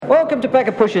Welcome to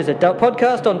Packet Pushers, a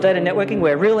podcast on data networking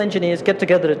where real engineers get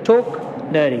together to talk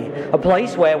nerdy. A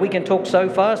place where we can talk so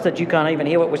fast that you can't even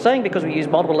hear what we're saying because we use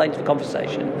multiple lanes for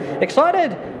conversation.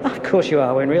 Excited? Of course you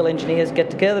are. When real engineers get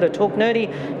together to talk nerdy,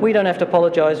 we don't have to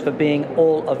apologise for being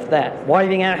all of that.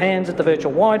 Waving our hands at the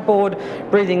virtual whiteboard,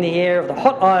 breathing the air of the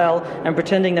hot aisle, and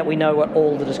pretending that we know what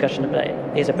all the discussion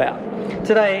is about.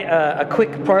 Today, a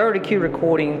quick priority queue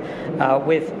recording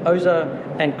with Oza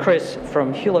and Chris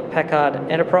from Hewlett-Packard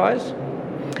Enterprise,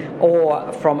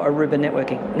 or from Aruba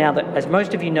Networking. Now, that, as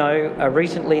most of you know,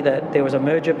 recently that there was a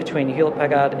merger between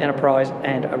Hewlett-Packard Enterprise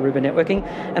and Aruba Networking,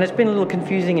 and it's been a little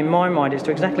confusing in my mind as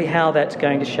to exactly how that's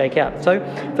going to shake out. So,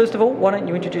 first of all, why don't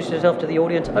you introduce yourself to the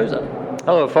audience, Oza?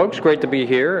 Hello, folks. Great to be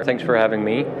here. Thanks for having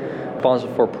me.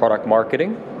 Responsible for product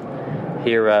marketing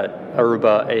here at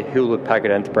Aruba, a Hewlett-Packard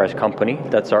Enterprise company.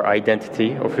 That's our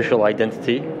identity, official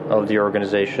identity of the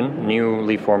organization,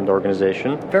 newly formed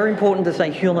organization. Very important to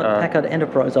say Hewlett-Packard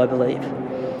Enterprise, I believe.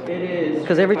 It is.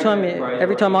 Because every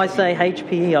time I say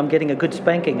HPE, I'm getting a good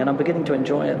spanking, and I'm beginning to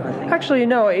enjoy it, I think. Actually,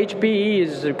 no, HPE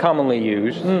is commonly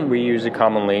used. We use it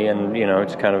commonly, and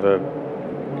it's kind of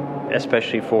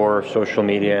especially for social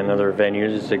media and other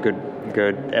venues, it's a good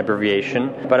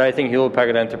abbreviation. But I think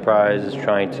Hewlett-Packard Enterprise is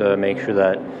trying to make sure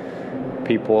that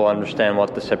people understand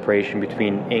what the separation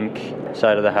between Inc.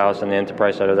 side of the house and the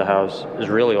enterprise side of the house is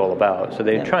really all about. So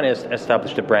they're trying to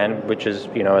establish the brand, which is,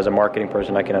 as a marketing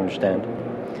person, I can understand.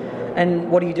 And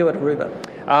what do you do at Aruba?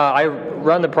 I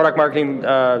run the product marketing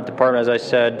department, as I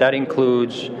said. That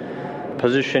includes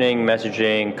positioning,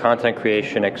 messaging, content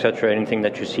creation, etc., anything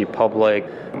that you see public.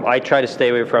 I try to stay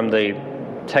away from the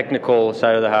technical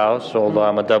side of the house, although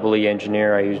I'm a double E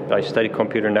engineer. I studied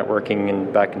computer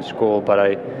networking back in school, but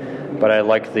I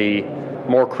like the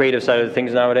more creative side of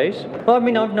things nowadays. Well, I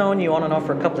mean, I've known you on and off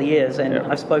for a couple of years, and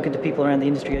I've spoken to people around the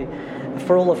industry.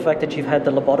 For all the fact that you've had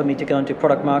the lobotomy to go into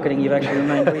product marketing, you've actually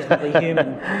remained reasonably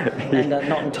human and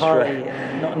not entirely.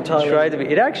 Try to be.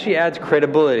 It actually adds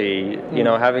credibility,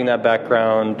 having that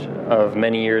background of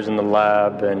many years in the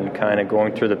lab and kind of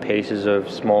going through the paces of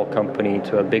small company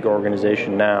to a big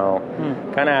organization now,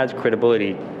 kind of adds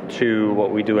credibility to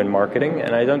what we do in marketing.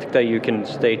 And I don't think that you can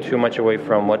stay too much away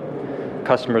from what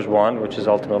customers want, which is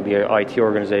ultimately IT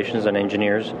organizations and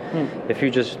engineers. If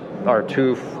you just are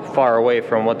too far away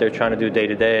from what they're trying to do day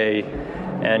to day,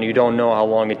 and you don't know how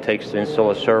long it takes to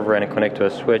install a server and connect to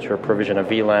a switch or provision a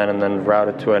VLAN and then route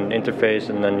it to an interface,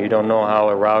 and then you don't know how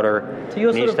a router needs to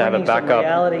have a backup. So you're sort of bringing some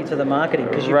reality to the marketing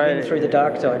because you've been through the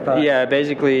dark side part. Yeah,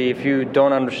 basically, if you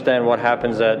don't understand what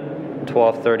happens at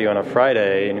 12:30 on a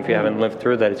Friday, and if you haven't lived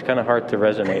through that, it's kind of hard to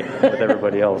resonate with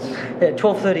everybody else. Yeah,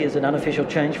 12:30 is an unofficial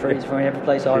change for every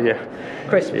place I've. Yeah.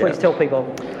 Chris, please tell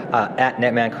people. At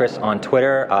Netman Chris on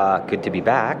Twitter. Good to be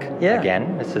back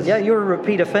again. You're a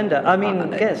repeat offender. I mean,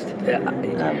 guest.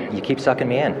 You keep sucking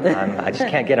me in. I just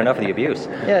can't get enough of the abuse.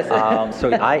 Yes.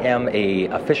 So I am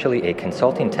officially a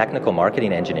consulting technical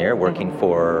marketing engineer working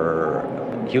for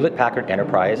Hewlett-Packard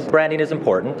Enterprise. Branding is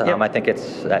important. I think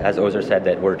it's, as Ozer said,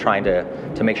 that we're trying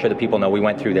to make sure that people know we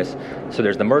went through this. So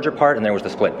there's the merger part and there was the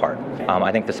split part.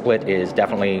 I think the split is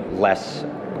definitely less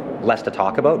to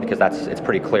talk about because it's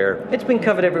pretty clear. It's been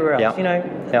covered everywhere else. The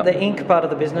Inc. part of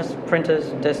the business, printers,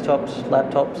 desktops,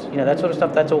 laptops, that sort of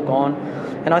stuff, that's all gone.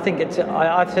 And I think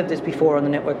I've said this before on the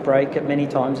network break many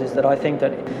times, is that I think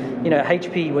that,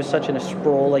 HPE was such a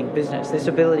sprawling business. This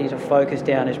ability to focus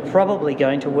down is probably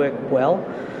going to work well.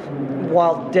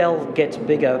 While Dell gets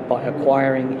bigger by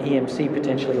acquiring EMC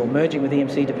potentially, or merging with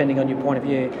EMC, depending on your point of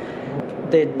view,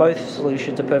 both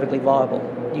solutions are perfectly viable.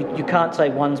 You can't say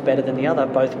one's better than the other.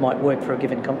 Both might work for a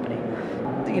given company.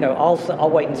 I'll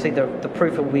wait and see. The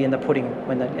proof will be in the pudding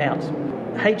when that counts.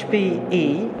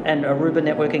 HPE and Aruba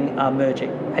Networking are merging.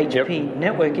 HPE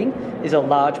Networking is a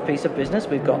large piece of business.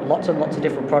 We've got lots and lots of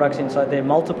different products inside there,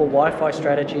 multiple Wi-Fi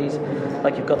strategies,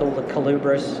 like you've got all the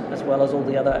Colubris, as well as all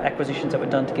the other acquisitions that were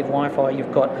done to give Wi-Fi.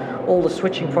 You've got all the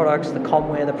switching products, the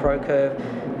Comware, the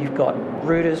ProCurve. You've got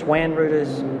routers, WAN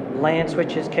routers, LAN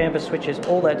switches, campus switches,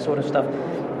 all that sort of stuff.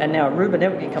 And now Aruba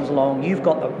Networking comes along. You've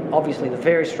got obviously the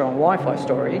very strong Wi-Fi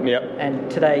story. Yep.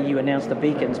 And today you announced the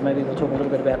beacons. Maybe we'll talk a little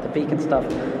bit about the beacon stuff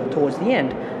towards the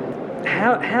end.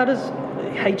 How does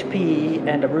HPE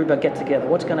and Aruba get together?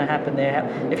 What's going to happen there?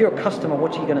 If you're a customer,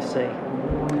 what are you going to see?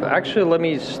 Actually, let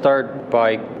me start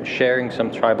by sharing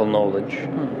some tribal knowledge.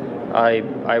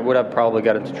 I would have probably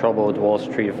got into trouble with Wall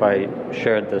Street if I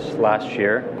shared this last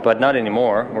year, but not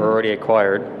anymore. We're already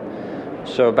acquired.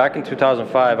 So back in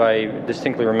 2005, I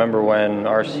distinctly remember when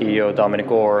our CEO, Dominic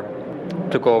Orr,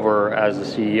 took over as the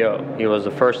CEO. He was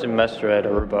the first investor at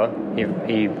Aruba.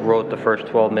 He wrote the first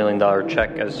 $12 million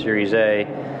check as Series A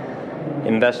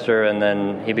investor, and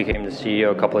then he became the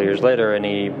CEO a couple of years later, and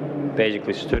he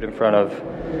basically stood in front of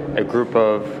a group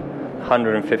of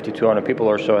 150, 200 people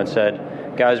or so and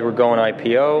said, guys, we're going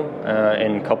IPO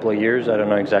in a couple of years, I don't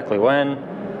know exactly when,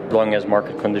 as long as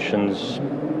market conditions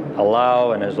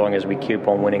allow and as long as we keep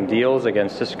on winning deals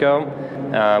against Cisco,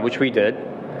 which we did.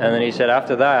 And then he said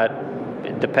after that,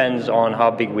 it depends on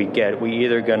how big we get. We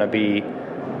either going to be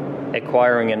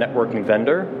acquiring a networking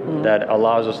vendor that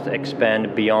allows us to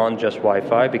expand beyond just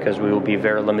Wi-Fi, because we will be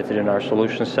very limited in our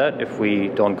solution set if we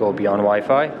don't go beyond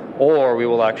Wi-Fi, or we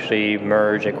will actually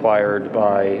merge acquired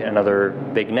by another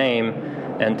big name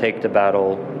and take the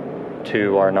battle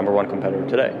to our number one competitor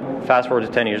today. Fast forward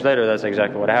to 10 years later, that's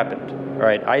exactly what happened.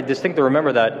 Right? I distinctly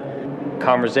remember that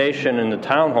conversation in the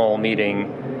town hall meeting,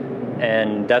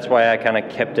 and that's why I kind of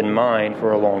kept in mind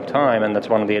for a long time, and that's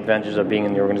one of the advantages of being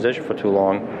in the organization for too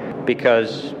long,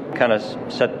 because kind of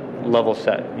level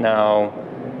set. Now,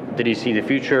 did he see the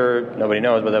future? Nobody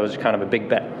knows, but that was kind of a big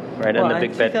bet, right? Well, and the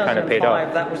big bet kind of paid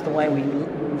off. That was the way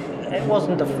it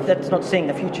wasn't, that's not seeing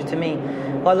the future to me.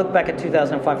 I look back at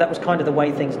 2005, that was kind of the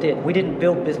way things did. We didn't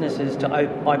build businesses to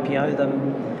IPO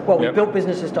them. Well, we built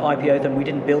businesses to IPO them, we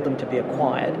didn't build them to be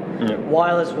acquired.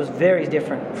 Wireless was very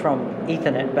different from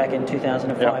Ethernet back in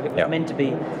 2005. It was meant to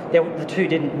be, the two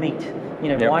didn't meet.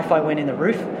 Wi-Fi went in the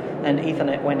roof and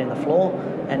Ethernet went in the floor,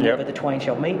 and never the twain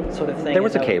shall meet, sort of thing. There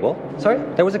was a cable. Sorry?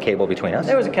 There was a cable between us.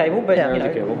 There was a cable, but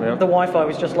the Wi-Fi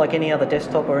was just like any other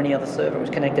desktop or any other server. It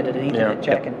was connected at an Ethernet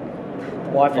jack, and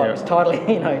the Wi-Fi was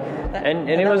totally, and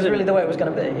it was really the way it was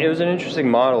going to be. It was an interesting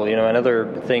model.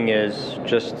 Another thing is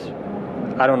just,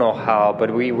 I don't know how,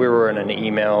 but we were in an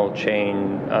email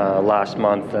chain last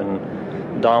month,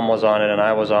 and Dom was on it and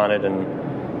I was on it,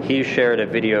 and he shared a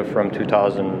video from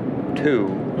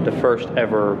 2002, the first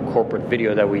ever corporate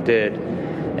video that we did,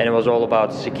 and it was all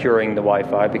about securing the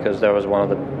Wi-Fi, because that was one of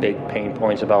the big pain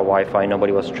points about Wi-Fi.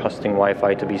 Nobody was trusting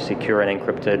Wi-Fi to be secure and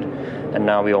encrypted, and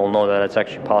now we all know that it's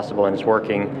actually possible and it's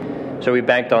working. So we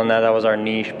banked on that. That was our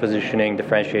niche positioning,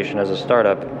 differentiation as a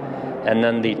startup. And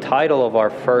then the title of our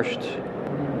first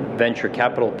venture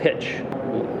capital pitch,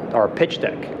 our pitch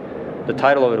deck, the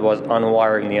title of it was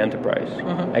Unwiring the Enterprise.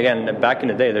 Again, back in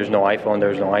the day, there's no iPhone,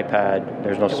 there's no iPad,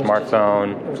 there's no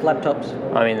smartphone. It was laptops.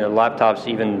 I mean, the laptops,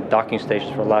 even docking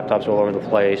stations for laptops all over the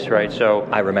place, right? So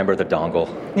I remember the dongle.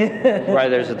 Right,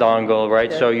 there's a dongle,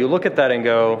 right? So you look at that and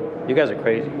go, you guys are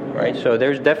crazy, right? So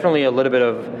there's definitely a little bit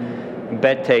of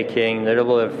bet taking, a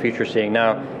little bit of future seeing.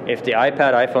 Now, if the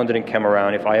iPad, iPhone didn't come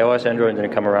around, if iOS, Android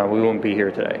didn't come around, we wouldn't be here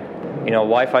today.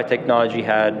 Wi-Fi technology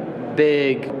had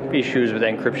big issues with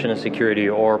encryption and security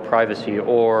or privacy,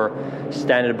 or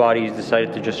standard bodies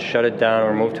decided to just shut it down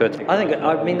or move to it. I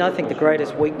think the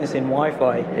greatest weakness in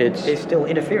Wi-Fi is still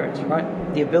interference,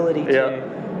 right? The ability to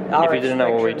if you didn't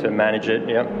know a way to manage it,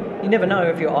 You never know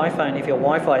if your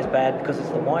Wi-Fi is bad because it's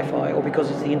the Wi-Fi or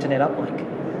because it's the internet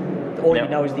uplink. All you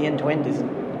know is the end-to-end is.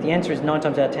 The answer is 9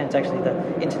 times out of 10 it's actually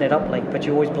the internet uplink, but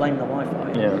you always blame the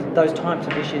Wi-Fi. Those types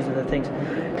of issues are the things.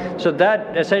 So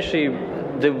that essentially,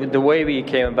 the way we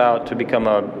came about to become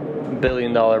a $1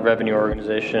 billion revenue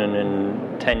organization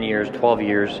in 10 years, 12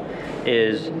 years,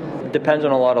 depends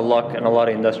on a lot of luck and a lot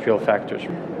of industrial factors.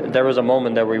 There was a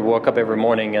moment that we woke up every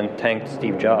morning and thanked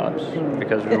Steve Jobs,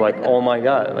 because we were like, oh my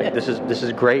God, this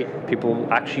is great. People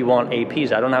actually want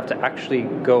APs. I don't have to actually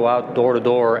go out door to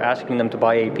door asking them to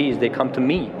buy APs. They come to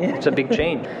me. It's a big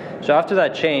change. So after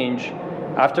that change,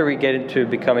 after we get into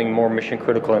becoming more mission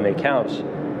critical in the accounts,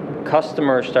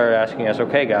 customers started asking us,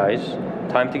 okay guys,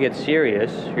 time to get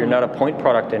serious. You're not a point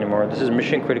product anymore. This is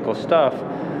mission critical stuff.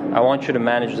 I want you to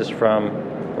manage this from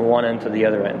one end to the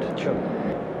other end. Sure.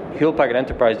 Hewlett Packard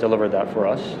Enterprise delivered that for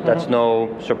us. That's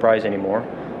no surprise anymore.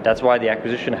 That's why the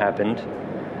acquisition happened.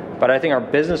 But I think our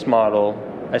business model,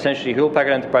 essentially Hewlett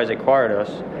Packard Enterprise acquired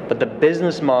us, but the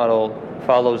business model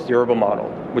follows the Aruba model,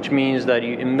 which means that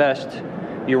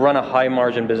you run a high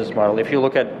margin business model. If you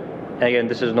look at, again,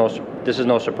 this is no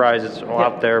surprise, it's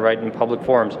out there, right, in public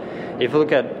forums. If you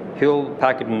look at Hewlett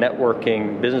Packard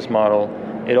networking business model,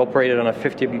 it operated on a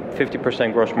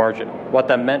 50% gross margin. What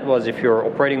that meant was if your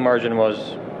operating margin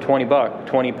was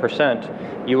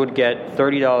 $20, you would get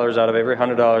 $30 out of every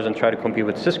 $100 and try to compete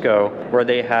with Cisco, where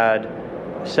they had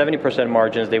 70%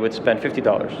 margins, they would spend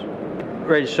 $50.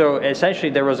 Right, so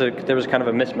essentially there was kind of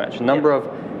a mismatch.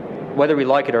 Whether we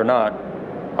like it or not,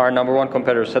 our number one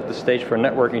competitor set the stage for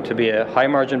networking to be a high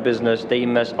margin business. They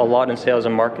invest a lot in sales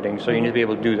and marketing, so you need to be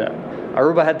able to do that.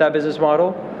 Aruba had that business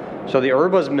model. So the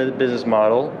Aruba's business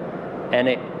model and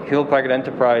a Hewlett Packard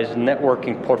Enterprise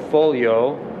networking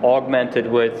portfolio augmented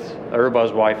with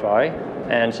Aruba's Wi-Fi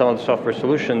and some of the software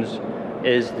solutions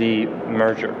is the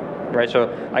merger. right?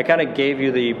 So I kind of gave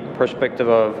you the perspective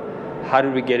of how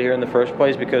did we get here in the first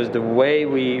place, because the way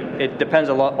it depends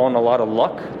a lot of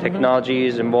luck. Technology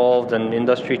is involved and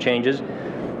industry changes,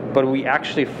 but we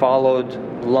actually followed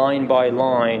line by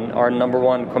line our number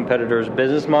one competitor's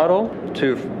business model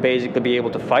to basically be able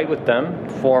to fight with them,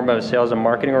 form a sales and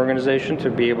marketing organization to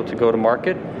be able to go to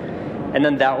market. And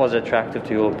then that was attractive to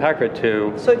Hewlett-Packard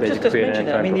to So just to mention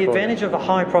that, the advantage of a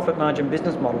high profit margin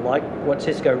business model like what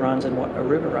Cisco runs and what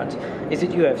Aruba runs is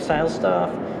that you have sales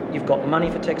staff, you've got money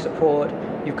for tech support,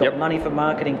 you've got money for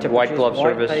marketing to white produce glove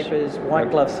white service. papers, white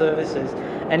glove services.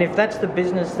 And if that's the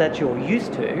business that you're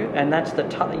used to, and that's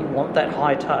you want that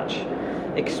high touch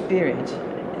experience,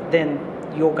 then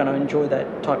you're going to enjoy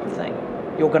that type of thing.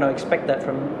 You're going to expect that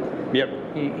from. Yep.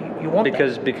 You want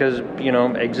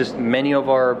because many of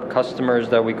our customers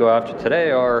that we go after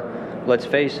today are, let's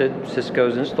face it,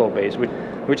 Cisco's install base,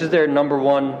 which is their number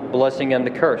one blessing and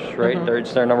the curse, right?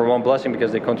 It's their number one blessing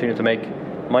because they continue to make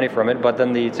money from it, but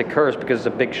then it's a curse because it's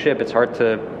a big ship. It's hard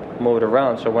to move it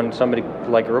around. So when somebody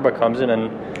like Aruba comes in and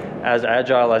as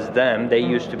agile as them, they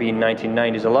used to be in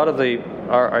 1990s. A lot of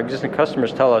our existing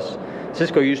customers tell us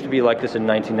Cisco used to be like this in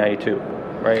 1992.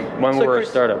 Right, when we were a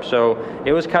startup. So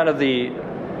it was kind of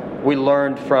we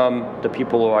learned from the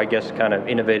people who I guess kind of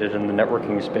innovated in the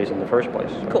networking space in the first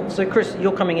place. Cool. So Chris,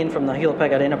 you're coming in from the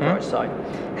Hewlett-Packard enterprise side.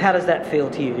 How does that feel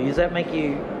to you? Does that make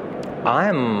you...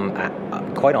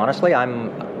 Quite honestly,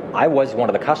 I was one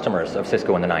of the customers of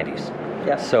Cisco in the 90s.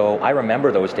 Yeah. So I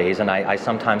remember those days, and I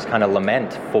sometimes kind of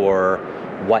lament for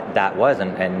what that was.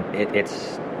 And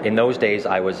it's in those days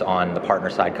I was on the partner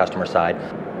side, customer side.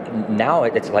 Now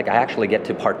it's like I actually get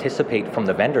to participate from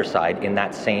the vendor side in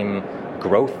that same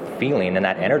growth feeling and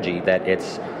that energy that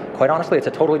quite honestly, it's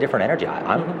a totally different energy.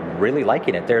 I'm really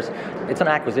liking it. It's an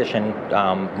acquisition,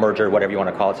 merger, whatever you want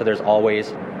to call it. So there's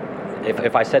always,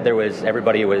 if I said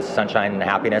everybody was sunshine and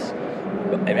happiness,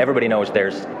 everybody knows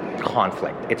there's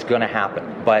conflict. It's going to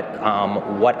happen. But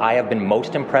what I have been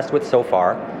most impressed with so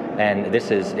far, and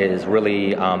this is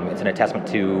really, it's an attestament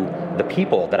to the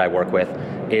people that I work with,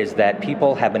 is that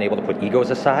people have been able to put egos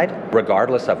aside,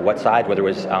 regardless of what side, whether it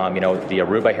was, the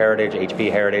Aruba heritage, HPE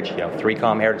heritage,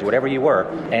 3Com heritage, whatever you were,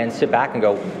 and sit back and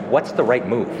go, what's the right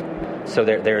move? So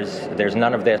there's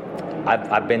none of this.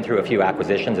 I've been through a few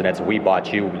acquisitions, and it's we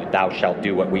bought you, thou shalt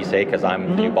do what we say because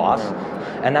I'm the new boss,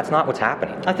 and that's not what's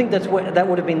happening. I think that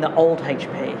would have been the old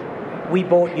HPE. We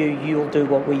bought you, you'll do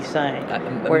what we say.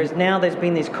 Whereas now there's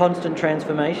been this constant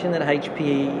transformation that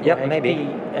HPE,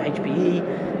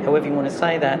 however you want to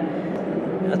say that,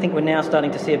 I think we're now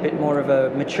starting to see a bit more of a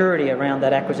maturity around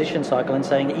that acquisition cycle and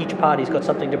saying each party's got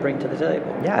something to bring to the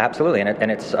table. Yeah, absolutely. And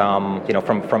it's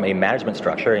from a management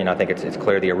structure, I think it's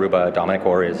clear the Aruba Dominic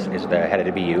Orr is the head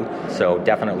of the BU. So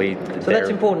definitely. So that's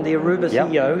important. The Aruba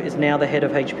CEO is now the head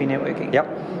of HP Networking.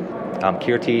 Yep.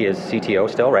 Kirti is CTO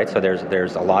still, right? So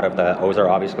there's a lot of Ozar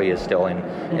obviously is still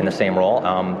in the same role.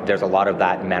 There's a lot of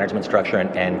that management structure,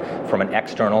 and from an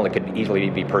external, it could easily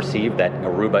be perceived that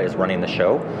Aruba is running the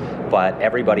show, but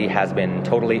everybody has been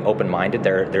totally open-minded.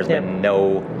 There's been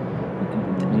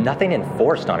nothing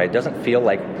enforced on it. It doesn't feel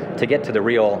like, to get to the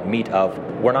real meat of,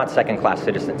 we're not second-class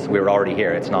citizens. We were already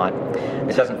here. It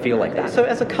doesn't feel like that. So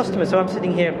as a customer, I'm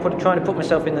sitting here trying to put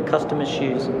myself in the customer's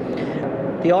shoes.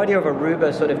 The idea of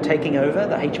Aruba sort of taking over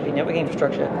the HP networking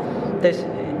infrastructure, this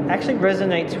actually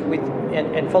resonates with,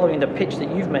 and following the pitch that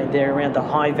you've made there around the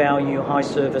high value, high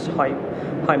service,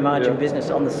 high margin business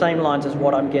on the same lines as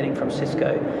what I'm getting from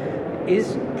Cisco,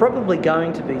 is probably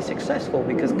going to be successful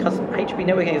because HP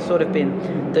networking has sort of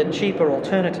been the cheaper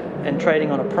alternative, and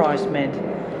trading on a price meant,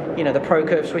 the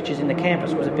ProCurve switches in the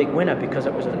campus was a big winner because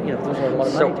it was there was a lot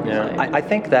of money to be saved. I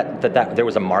think that there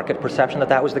was a market perception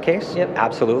that was the case. Yep.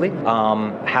 Absolutely.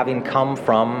 Having come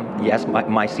from, yes,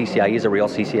 my CCIE is a real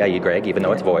CCIE, Greg, even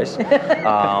though it's voice.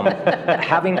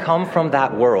 Having come from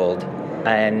that world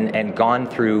and gone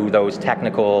through those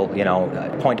technical,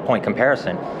 point-to-point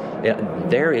comparison,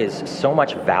 there is so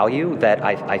much value that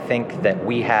I think that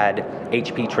we had,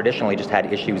 HP traditionally just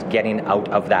had issues getting out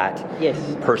of that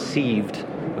perceived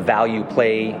value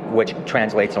play, which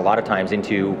translates a lot of times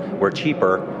into we're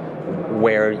cheaper,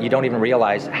 where you don't even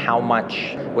realize how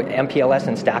much MPLS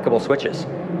and stackable switches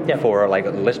for like a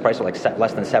list price of like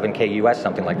less than $7K US,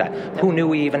 something like that. Who knew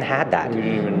we even had that? We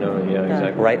didn't even know,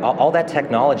 exactly. Right, all that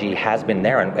technology has been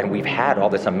there, and we've had all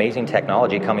this amazing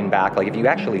technology coming back. Like if you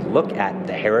actually look at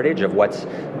the heritage of what's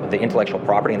the intellectual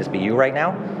property in this BU right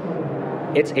now,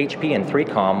 it's HP and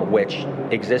 3Com, which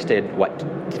existed,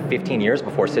 15 years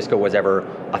before Cisco was ever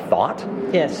a thought?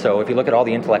 Yes. So if you look at all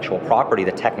the intellectual property,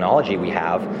 the technology we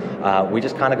have, we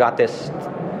just kind of got this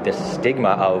stigma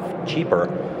of cheaper.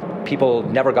 people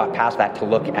never got past that to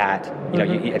look at,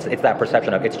 it's that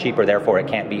perception of it's cheaper, therefore it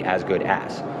can't be as good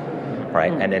as.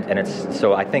 Right, and it's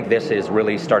so I think this is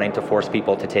really starting to force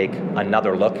people to take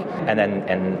another look, and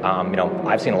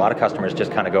I've seen a lot of customers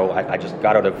just kind of go, I just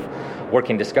got out of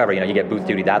working Discovery, you get booth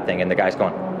duty, that thing, and the guy's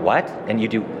going, what? And you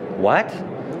do what?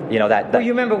 That. Well,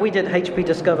 you remember we did HP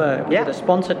Discover, we did a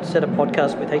sponsored set of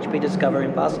podcasts with HP Discover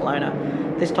in Barcelona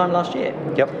this time last year.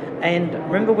 Yep. And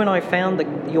remember when I found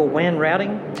your WAN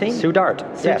routing team? Sue Dart,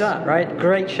 right?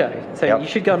 Great show. So you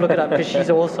should go and look it up because she's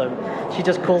awesome. She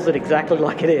just calls it exactly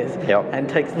like it is and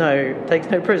takes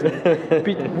no prisoners.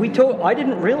 But I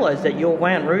didn't realize that your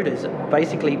WAN routers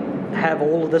basically have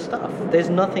all of the stuff. There's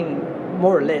nothing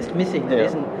more or less missing that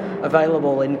isn't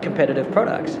available in competitive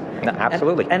products. No,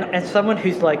 absolutely. And as someone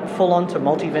who's like full on to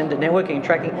multi-vendor networking and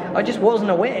tracking, I just wasn't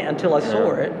aware until I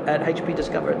saw it at HP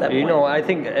Discover at that point. I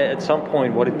think at some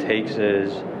point what it takes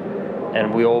is,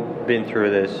 and we all been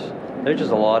through this, there's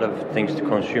just a lot of things to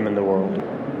consume in the world.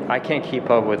 I can't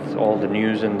keep up with all the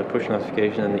news and the push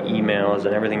notifications and the emails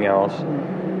and everything else.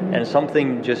 And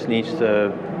something just needs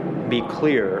to be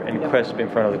clear and crisp in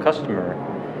front of the customer.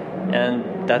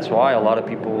 And that's why a lot of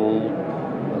people,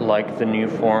 like the new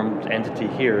formed entity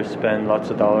here, spend lots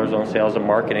of dollars on sales and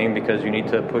marketing because you need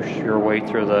to push your way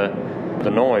through the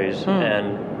noise.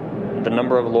 And the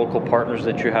number of local partners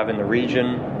that you have in the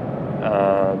region,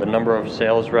 the number of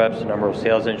sales reps, the number of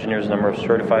sales engineers, the number of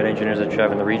certified engineers that you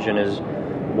have in the region is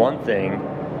one thing.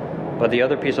 But the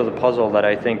other piece of the puzzle that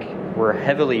I think we're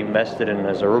heavily invested in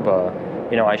as Aruba,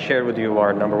 I shared with you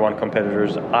our number one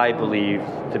competitors, I believe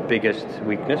the biggest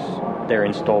weakness, their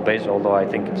install base, although I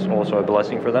think it's also a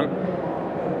blessing for them.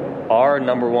 Our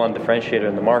number one differentiator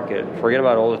in the market, forget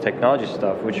about all the technology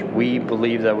stuff, which we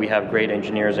believe that we have great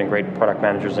engineers and great product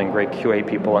managers and great QA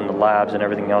people in the labs and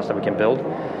everything else that we can build,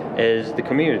 is the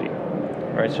community.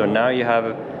 Right? So now you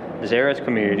have this ARS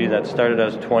community that started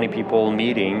as 20 people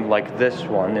meeting like this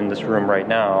one in this room right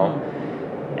now,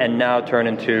 and now turn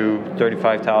into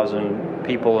 35,000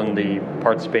 people in the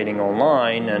participating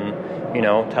online, and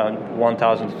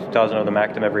 1,000 to 2,000 of them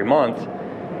active every month.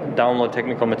 Download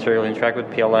technical material, interact with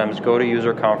PLMs, go to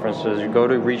user conferences, go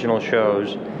to regional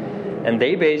shows, and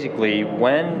they basically,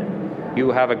 when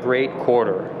you have a great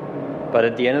quarter, but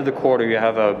at the end of the quarter you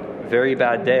have a very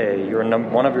bad day,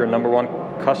 one of your number one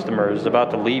customers is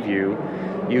about to leave you,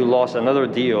 you lost another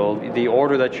deal, the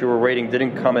order that you were waiting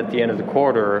didn't come at the end of the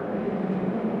quarter,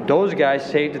 those guys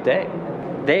saved the day.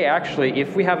 They actually,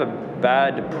 if we have a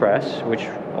bad press, which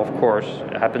of course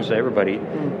happens to everybody,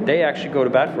 they actually go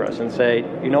to bat for us and say,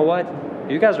 you know what,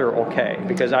 you guys are okay,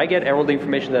 because I get all the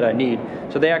information that I need.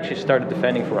 So they actually started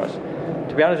defending for us.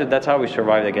 To be honest with you, that's how we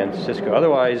survived against Cisco.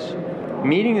 Otherwise,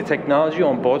 meeting the technology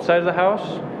on both sides of the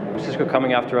house, Cisco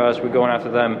coming after us, we're going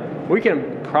after them, we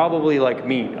can probably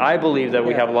meet. I believe that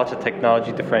we have lots of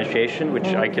technology differentiation, which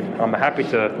I'm happy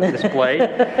to display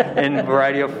in a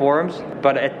variety of forums.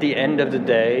 But at the end of the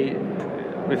day,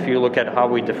 if you look at how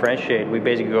we differentiate, we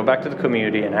basically go back to the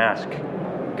community and ask,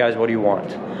 guys, what do you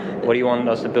want? What do you want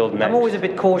us to build next? I'm always a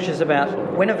bit cautious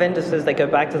about when a vendor says they go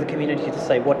back to the community to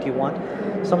say, what do you want?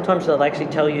 Sometimes they'll actually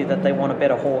tell you that they want a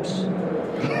better horse,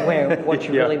 where what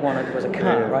you really wanted was a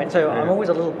car, right? So I'm always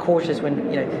a little cautious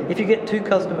when, if you get too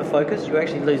customer focused, you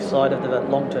actually lose sight of the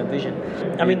long-term vision.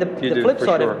 I mean, the flip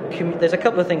side of there's a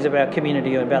couple of things about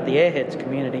community, about the Airheads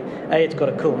community. It's got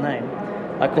a cool name.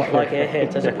 I quite like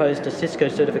Airheads as opposed to Cisco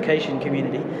certification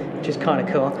community, which is kind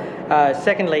of cool.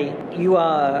 Secondly, you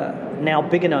are now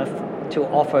big enough to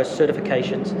offer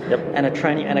certifications and a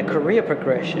training and a career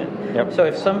progression. So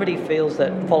if somebody feels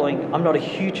that I'm not a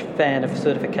huge fan of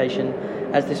certification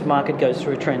as this market goes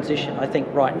through a transition. I think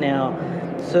right now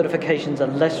certifications are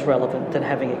less relevant than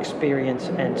having experience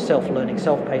and self-learning,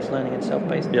 self-paced learning and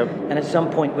self-paced. And at some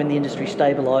point when the industry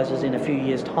stabilizes in a few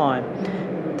years' time,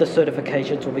 the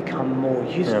certifications will become more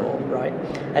useful, right?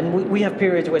 And we have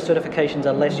periods where certifications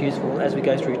are less useful as we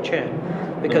go through churn,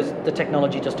 because the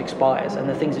technology just expires and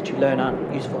the things that you learn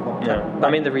aren't useful long term. I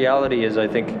mean, the reality is, I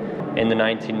think in the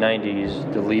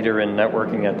 1990s, the leader in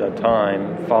networking at that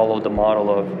time followed the model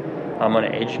of, I'm going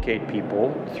to educate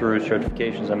people through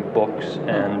certifications and books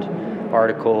and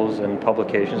articles and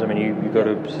publications. I mean, you go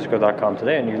to Cisco.com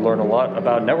today and you learn a lot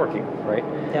about networking, right?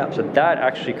 So that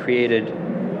actually created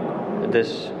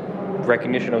this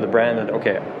recognition of the brand that,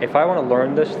 okay, if I want to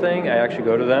learn this thing, I actually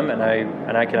go to them and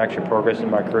I can actually progress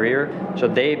in my career. So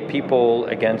people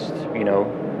against,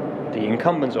 the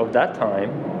incumbents of that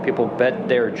time, people bet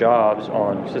their jobs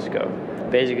on Cisco.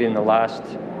 Basically in the last,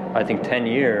 I think, 10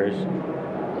 years,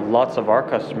 lots of our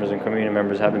customers and community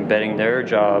members have been betting their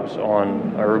jobs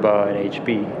on Aruba and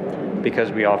HP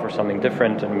because we offer something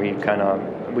different and we kind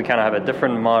of we kind of have a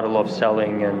different model of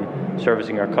selling and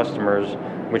servicing our customers,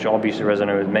 which obviously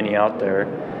resonates with many out there.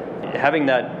 Having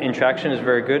that interaction is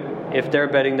very good. If they're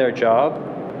betting their job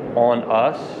on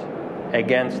us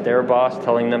against their boss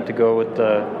telling them to go with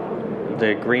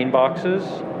the green boxes,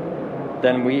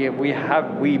 then we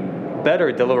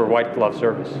better deliver white glove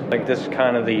service. Like, this is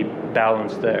kind of the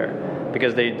balance there,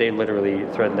 because they literally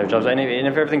threaten their jobs. And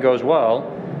if everything goes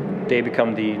well, they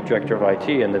become the director of IT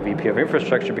and the VP of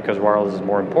infrastructure, because wireless is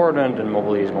more important and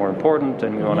mobility is more important,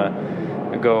 and we want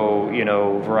to go,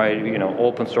 variety,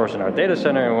 open source in our data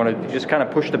center, and we want to just kind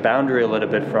of push the boundary a little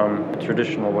bit from the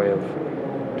traditional way of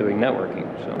doing networking.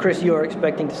 So. Chris, you're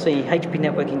expecting to see HP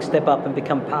networking step up and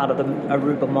become part of the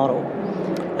Aruba model,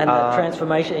 and the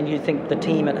transformation, and you think the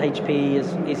team at HP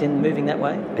is in moving that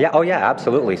way? Yeah, oh yeah,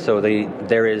 absolutely. So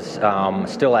there is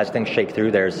still, as things shake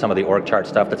through, there's some of the org chart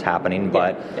stuff that's happening,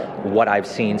 but what I've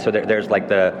seen, so there's like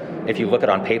if you look at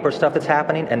on paper stuff that's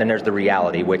happening, and then there's the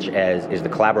reality, which is the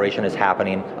collaboration is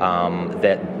happening,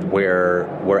 that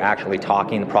we're actually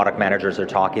talking, the product managers are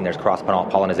talking, there's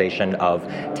cross-pollination of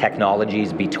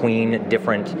technologies between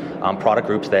different product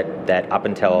groups that up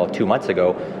until 2 months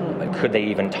ago, could they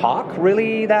even talk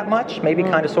really that much? Maybe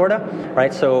kind of, sort of,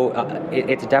 right? So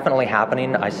it's definitely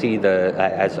happening. I see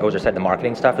as Ozer said, the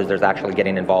marketing stuff is there's actually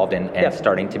getting involved and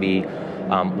starting to be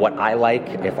what I like,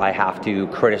 if I have to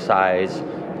criticize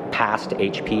past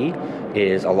HP,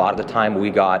 is a lot of the time we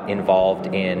got involved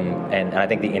in, and I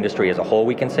think the industry as a whole,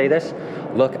 we can say this,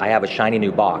 look, I have a shiny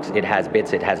new box. It has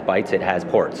bits, it has bytes, it has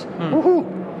ports.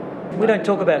 Woohoo! We don't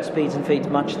talk about speeds and feeds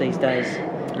much these days.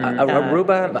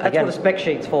 Aruba, that's again, what a spec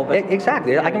sheet's for. But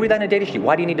exactly. I can read that in a data sheet.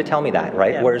 Why do you need to tell me that,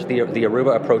 right? Yeah. Whereas the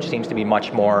Aruba approach seems to be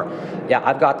much more,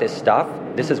 I've got this stuff.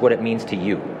 This is what it means to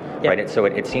you, right? So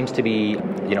it seems to be,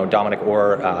 Dominic,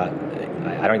 or I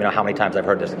don't even know how many times I've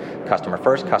heard this: customer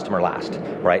first, customer last,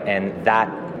 right? And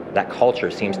that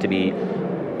culture seems to be.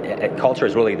 Culture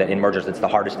is really, that in mergers, it's the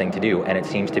hardest thing to do, and it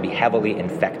seems to be heavily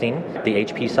infecting the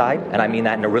HP side, and I mean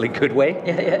that in a really good way,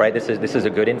 right? This is a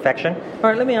good infection. All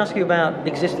right, let me ask you about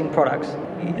existing products.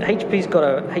 HP's got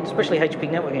especially HP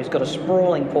Networking, has got a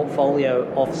sprawling portfolio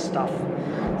of stuff.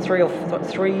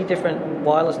 Three different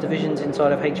wireless divisions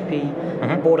inside of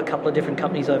HP, bought a couple of different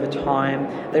companies over time.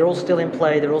 They're all still in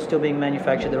play, they're all still being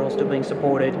manufactured, they're all still being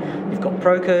supported. You've got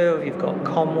Procurve, you've got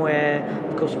Comware,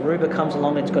 of course Aruba comes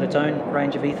along, it's got its own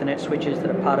range of Ethernet switches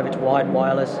that are part of its wide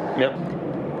wireless. Yep.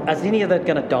 Is any of that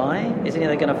going to die? Is any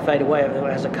of that going to fade away?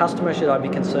 As a customer, should I be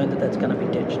concerned that that's going to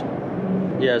be ditched?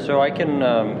 Yeah, so I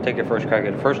can take a first crack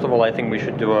at it. First of all, I think we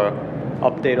should do a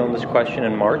update on this question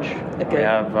in March. Okay. We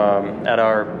have at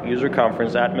our user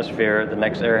conference, Atmosphere, the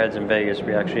next Airheads in Vegas,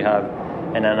 we actually have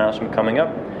an announcement coming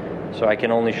up. So I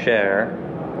can only share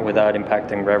without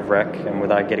impacting RevRec and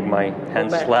without getting my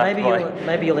hands slapped.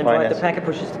 Maybe you'll invite the packet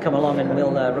pushers to come along and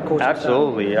we'll record.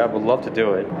 Absolutely, I would love to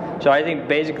do it. So I think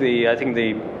basically,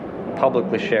 they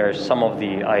publicly share some of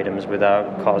the items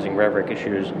without causing RevRec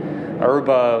issues.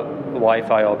 Aruba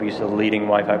Wi-Fi, obviously the leading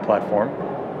Wi-Fi platform.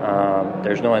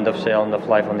 There's no end of sale, end of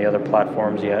life on the other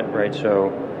platforms yet, right?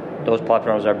 So those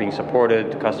platforms are being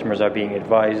supported. Customers are being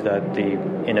advised that the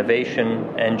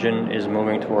innovation engine is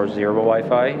moving towards the Aruba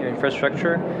Wi-Fi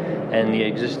infrastructure, and the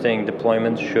existing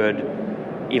deployments should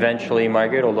eventually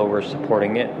migrate, although we're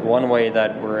supporting it. One way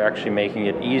that we're actually making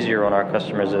it easier on our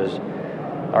customers is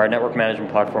our network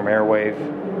management platform,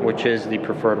 Airwave, which is the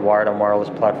preferred wired-on-wireless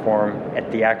platform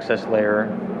at the access layer,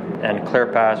 and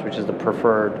ClearPass, which is the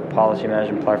preferred policy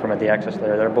management platform at the access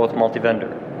layer. They're both multi-vendor.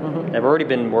 They've already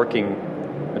been working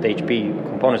with HP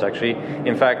components, actually.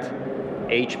 In fact,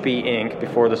 HP Inc.,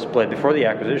 before the split, before the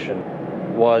acquisition,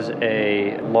 was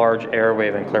a large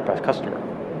Airwave and ClearPass customer,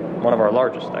 one of our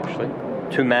largest, actually,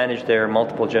 to manage their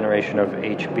multiple generation of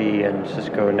HP and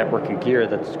Cisco networking gear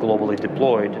that's globally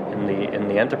deployed in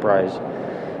the enterprise.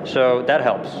 So that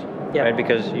helps. Yeah. Right,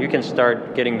 because you can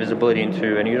start getting visibility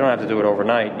into, and you don't have to do it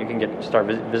overnight, you can start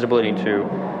visibility into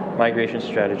migration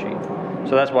strategy.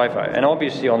 So that's Wi-Fi. And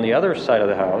obviously on the other side of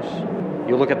the house,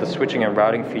 you look at the switching and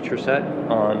routing feature set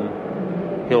on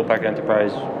Hewlett Packard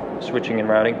Enterprise switching and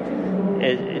routing,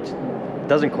 it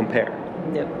doesn't compare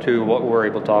to what we're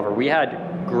able to offer. We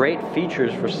had great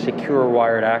features for secure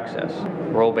wired access,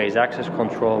 role-based access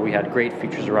control. We had great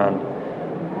features around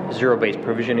zero-based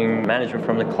provisioning, management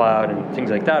from the cloud, and things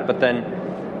like that. But then,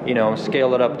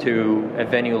 scale it up to a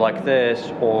venue like this,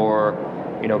 or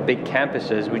big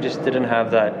campuses. We just didn't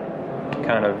have that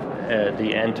kind of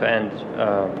the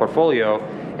end-to-end portfolio,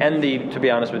 and to be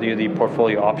honest with you, the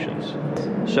portfolio options.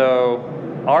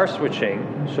 So our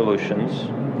switching solutions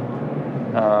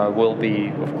will be,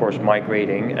 of course,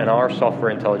 migrating, and our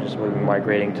software intelligence will be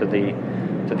migrating to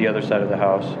to the other side of the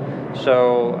house.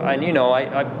 So, and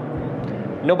I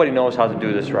nobody knows how to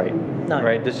do this right. No.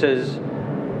 Right? This is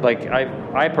like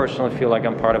I personally feel like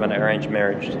I'm part of an arranged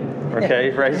marriage. Okay,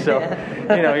 right? So,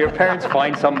 your parents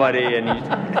find somebody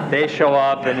and they show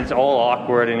up and it's all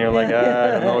awkward and you're like,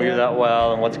 I don't know you that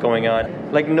well and what's going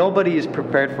on. Like nobody is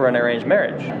prepared for an arranged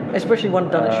marriage. Especially one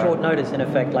done at short notice, in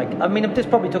effect. Like, I mean, this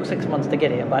probably took 6 months to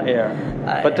get here, but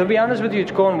but to be honest with you,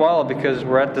 it's going well because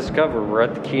we're at Discover, we're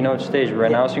at the keynote stage, we're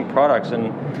announcing products,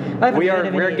 and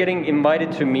we're getting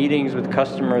invited to meetings with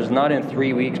customers not in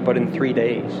 3 weeks but in 3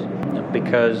 days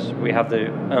because we have the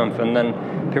oomph, and then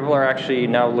people are actually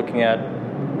now looking at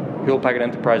Hewlett Packard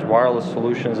Enterprise wireless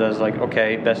solutions as like,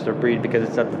 okay, best of breed because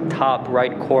it's at the top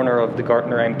right corner of the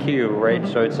Gartner MQ, right?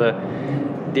 So it's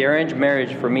the arranged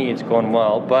marriage for me, it's going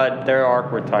well, but there are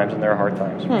awkward times and there are hard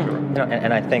times, for sure.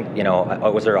 And I think,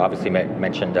 Ozer obviously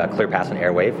mentioned ClearPass and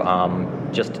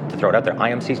Airwave. Just to throw it out there,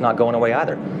 IMC's not going away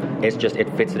either. It's just, it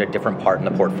fits at a different part in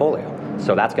the portfolio.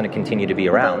 So that's going to continue to be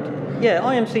around. Yeah,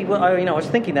 IMC, well, I was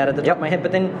thinking that at the top of my head,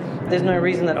 but then there's no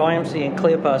reason that IMC and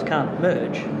ClearPass can't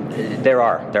merge. There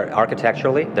are.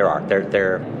 Architecturally, there are.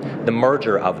 They're the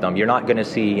merger of them. You're not going to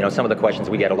see, some of the questions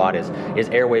we get a lot is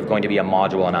Airwave going to be a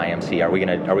module in IMC? Are we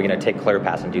going to take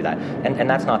ClearPass and do that? And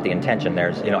that's not the intention.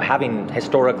 There's, having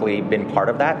historically been part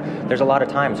of that, there's a lot of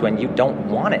times when you don't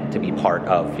want it to be part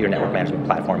of your network management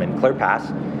platform. In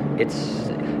ClearPass, it's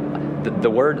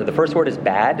the first word is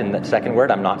bad, and the second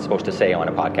word I'm not supposed to say on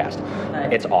a podcast.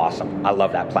 It's awesome. I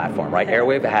love that platform, right?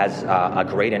 Airwave has a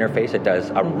great interface. It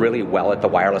does really well at the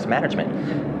wireless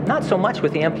management. Not so much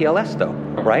with the MPLS though,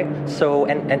 right? So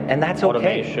and that's okay.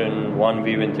 Automation, one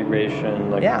view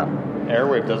integration,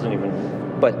 Airwave doesn't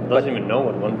even know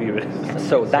what one view is.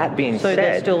 So that being said,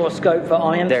 there's still a scope for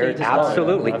IMC. There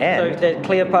absolutely, so the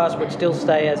ClearPass would still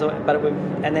stay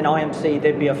and then IMC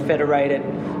there'd be a federated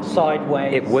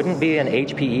sideways. It wouldn't be an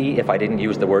HPE if I didn't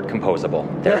use the word composable.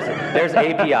 There's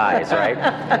APIs,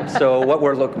 right? So what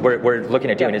we're looking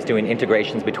at doing is doing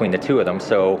integrations between the two of them.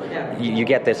 So you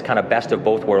get this kind of best of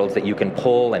both worlds that you can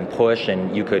pull and push,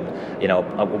 and you could,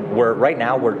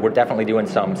 we're definitely doing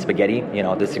some spaghetti,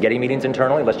 the spaghetti meetings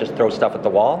internally. Let's just throw stuff at the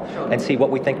wall and see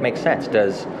what we think makes sense.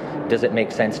 Does it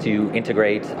make sense to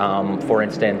integrate, for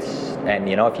instance, and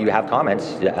if you have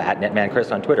comments at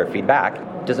NetmanChris on Twitter, feedback,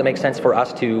 does it make sense for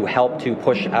us to help to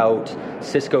push out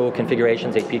Cisco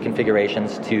configurations, HP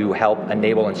configurations to help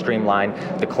enable and streamline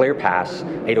the ClearPass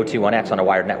 802.1x on a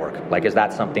wired network? Like, is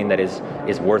that something that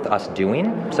is worth us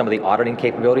doing? Some of the auditing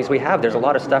capabilities we have, there's a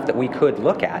lot of stuff that we could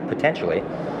look at potentially.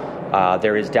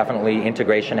 There is definitely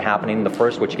integration happening. The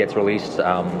first, which gets released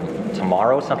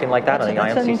tomorrow, something like that.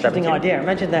 That's an interesting idea.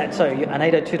 Imagine that. So an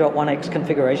 802.1x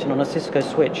configuration on a Cisco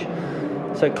switch.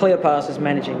 So ClearPass is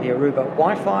managing the Aruba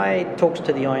Wi-Fi, talks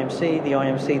to the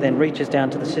IMC then reaches down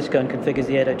to the Cisco and configures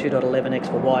the 802.11x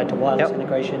for wired to wireless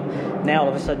integration. Now all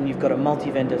of a sudden you've got a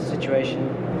multi-vendor situation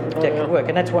that could work,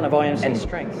 and that's one of IMC's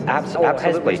strengths.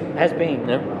 Absolutely. Has been.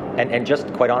 Yep. And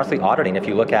just quite honestly, auditing, if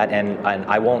you look at, and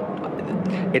I won't,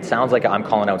 it sounds like I'm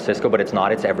calling out Cisco, but it's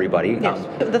not, it's everybody. Yes.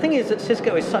 The thing is that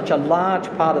Cisco is such a large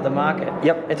part of the market.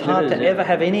 Yep. It's hard to ever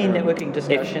have any networking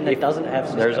discussion that doesn't have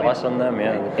Cisco. There's us on them,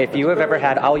 If you have ever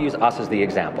had, I'll use us as the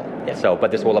example. Yep. So,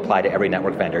 but this will apply to every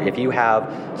network vendor. If you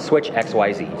have switch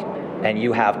XYZ and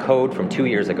you have code from 2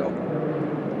 years ago,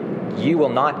 you will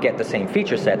not get the same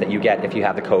feature set that you get if you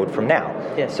have the code from now.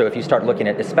 Yes. So if you start looking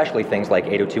at especially things like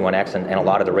 802.1x and a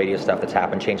lot of the radius stuff that's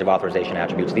happened, change of authorization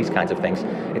attributes, these kinds of things,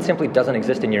 it simply doesn't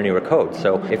exist in your newer code.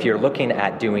 So if you're looking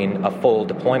at doing a full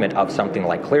deployment of something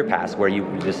like ClearPass, where you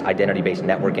this identity-based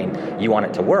networking, you want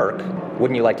it to work,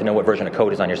 wouldn't you like to know what version of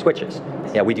code is on your switches?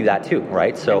 Yeah, we do that too,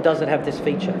 right? So and does it have this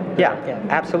feature? Yeah,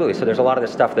 absolutely. So there's a lot of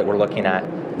the stuff that we're looking at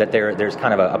that there's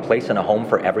kind of a place and a home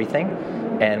for everything.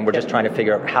 And we're just trying to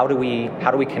figure out how do we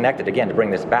connect it, again, to bring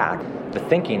this back. The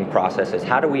thinking process is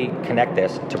how do we connect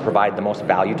this to provide the most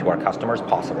value to our customers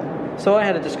possible. So I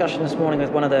had a discussion this morning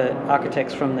with one of the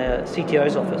architects from the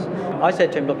CTO's office. I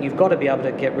said to him, look, you've got to be able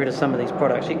to get rid of some of these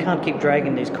products. You can't keep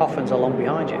dragging these coffins along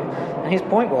behind you. And his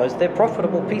point was they're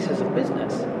profitable pieces of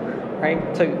business,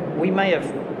 right? So we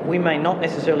may not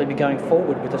necessarily be going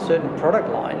forward with a certain product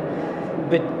line,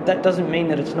 but that doesn't mean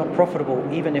that it's not profitable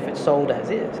even if it's sold as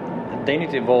is. They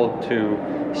need to evolve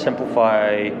to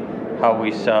simplify how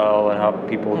we sell and how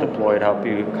people deploy it, how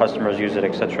customers use it,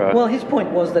 etc. Well, his point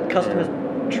was that customers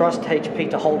trust HP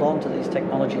to hold on to these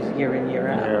technologies year in, year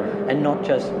out, and not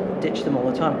just ditch them all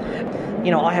the time.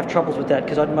 I have troubles with that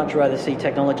because I'd much rather see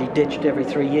technology ditched every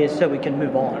 3 years so we can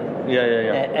move on.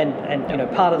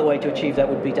 And part of the way to achieve that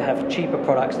would be to have cheaper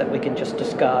products that we can just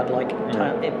discard, like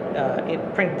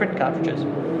print cartridges.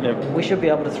 We should be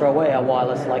able to throw away our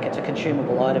wireless like it's a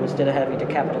consumable item instead of having to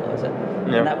capitalize it.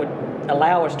 And that would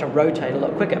allow us to rotate a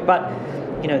lot quicker. But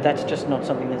that's just not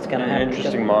something that's going to happen. An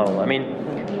interesting model. I mean,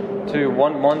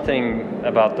 one thing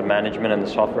about the management and the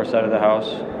software side of the house,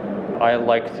 I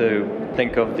like to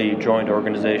think of the joint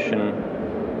organization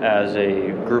as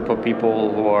a group of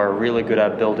people who are really good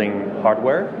at building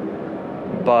hardware,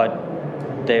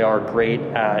 but they are great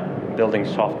at building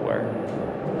software.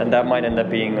 And that might end up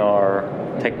being our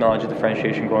technology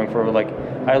differentiation going forward. Like,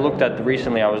 I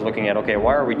was looking at, okay,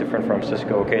 why are we different from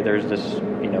Cisco? Okay, there's this,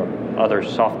 other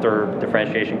softer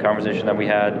differentiation conversation that we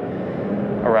had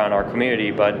around our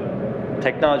community, but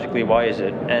technologically, why is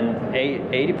it? And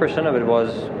 80% of it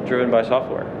was driven by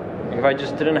software. If I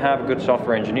just didn't have good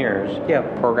software engineers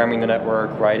programming the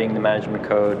network, writing the management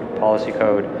code, policy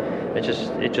code, it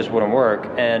just wouldn't work.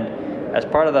 And as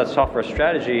part of that software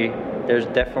strategy, there's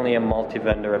definitely a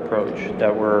multi-vendor approach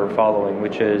that we're following,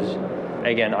 which is,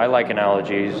 again, I like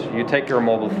analogies. You take your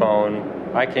mobile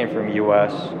phone. I came from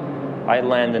US. I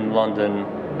land in London.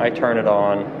 I turn it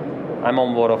on. I'm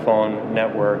on Vodafone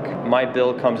network. My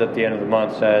bill comes at the end of the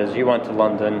month, says, you went to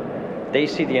London. They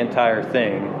see the entire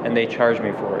thing, and they charge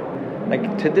me for it.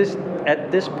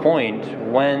 At this point,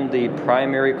 when the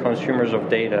primary consumers of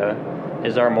data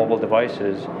is our mobile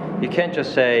devices, you can't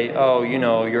just say,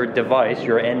 your device,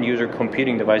 your end user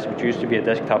computing device, which used to be a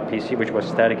desktop PC, which was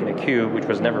static in a cube, which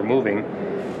was never moving,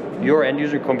 your end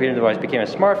user computing device became a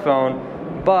smartphone,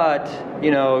 but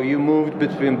you moved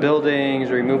between buildings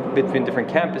or you moved between different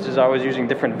campuses. I was using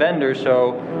different vendors,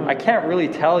 so I can't really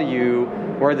tell you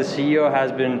where the CEO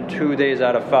has been 2 days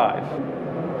out of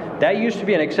 5. That used to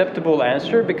be an acceptable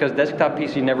answer because desktop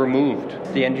PC never moved.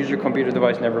 The end user computer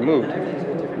device never moved.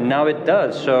 Now it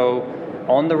does. So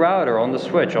on the router, on the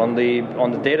switch, on the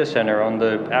data center, on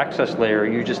the access layer,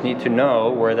 you just need to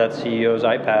know where that CEO's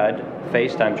iPad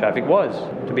FaceTime traffic was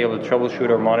to be able to troubleshoot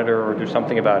or monitor or do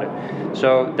something about it.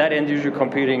 So that end user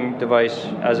computing device,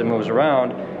 as it moves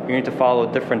around, you need to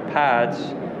follow different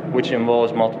paths, which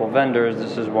involves multiple vendors.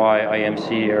 This is why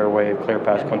IMC, Airwave,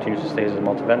 ClearPass continues to stay as a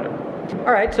multi-vendor.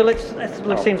 All right, so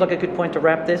seems like a good point to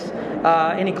wrap this.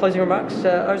 Any closing remarks,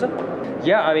 Oza?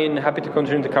 Yeah, happy to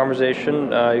continue the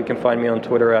conversation. You can find me on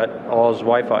Twitter at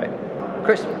OzWiFi.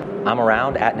 Chris? I'm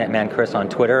around at NetmanChris on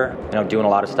Twitter, doing a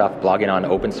lot of stuff, blogging on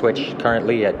OpenSwitch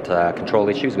currently at Control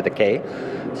Issues with a K.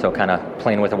 So kind of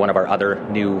playing with one of our other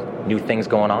new things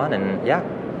going on. And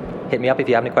hit me up if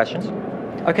you have any questions.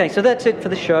 Okay, so that's it for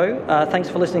the show. Thanks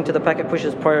for listening to the Packet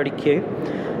Pushers Priority Queue.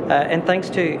 And thanks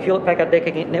to Hewlett-Packard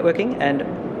Networking and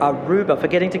Aruba for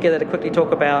getting together to quickly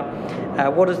talk about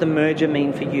what does the merger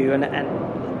mean for you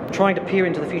and trying to peer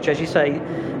into the future. As you say,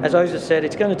 as Oza said,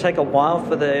 it's going to take a while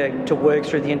to work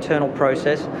through the internal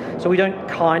process. So we don't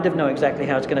kind of know exactly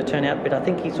how it's going to turn out, but I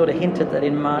think he sort of hinted that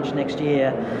in March next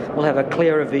year we'll have a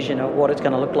clearer vision of what it's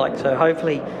going to look like. So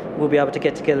hopefully we'll be able to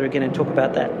get together again and talk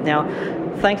about that. Now,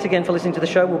 thanks again for listening to the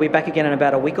show. We'll be back again in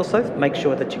about a week or so. Make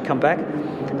sure that you come back.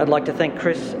 I'd like to thank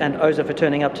Chris and Oza for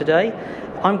turning up today.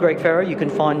 I'm Greg Farrow. You can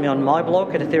find me on my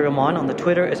blog at Ethereal Mind, on the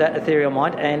Twitter is at Ethereal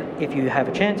Mind, and if you have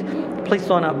a chance, please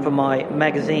sign up for my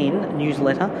magazine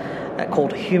newsletter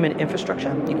called Human Infrastructure.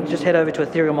 You can just head over to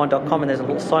etherealmind.com and there's a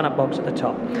little sign-up box at the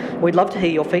top. We'd love to hear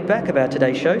your feedback about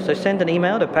today's show, so send an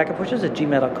email to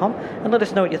packetpushers@gmail.com and let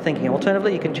us know what you're thinking.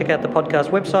 Alternatively, you can check out the podcast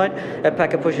website at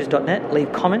packetpushers.net,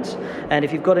 leave comments, and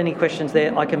if you've got any questions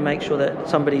there, I can make sure that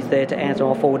somebody's there to answer.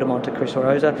 I'll forward them on to Chris or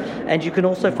Oza, and you can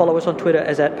also follow us on Twitter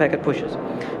as @packetpushers.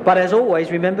 But as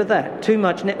always, remember that too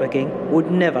much networking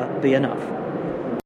would never be enough.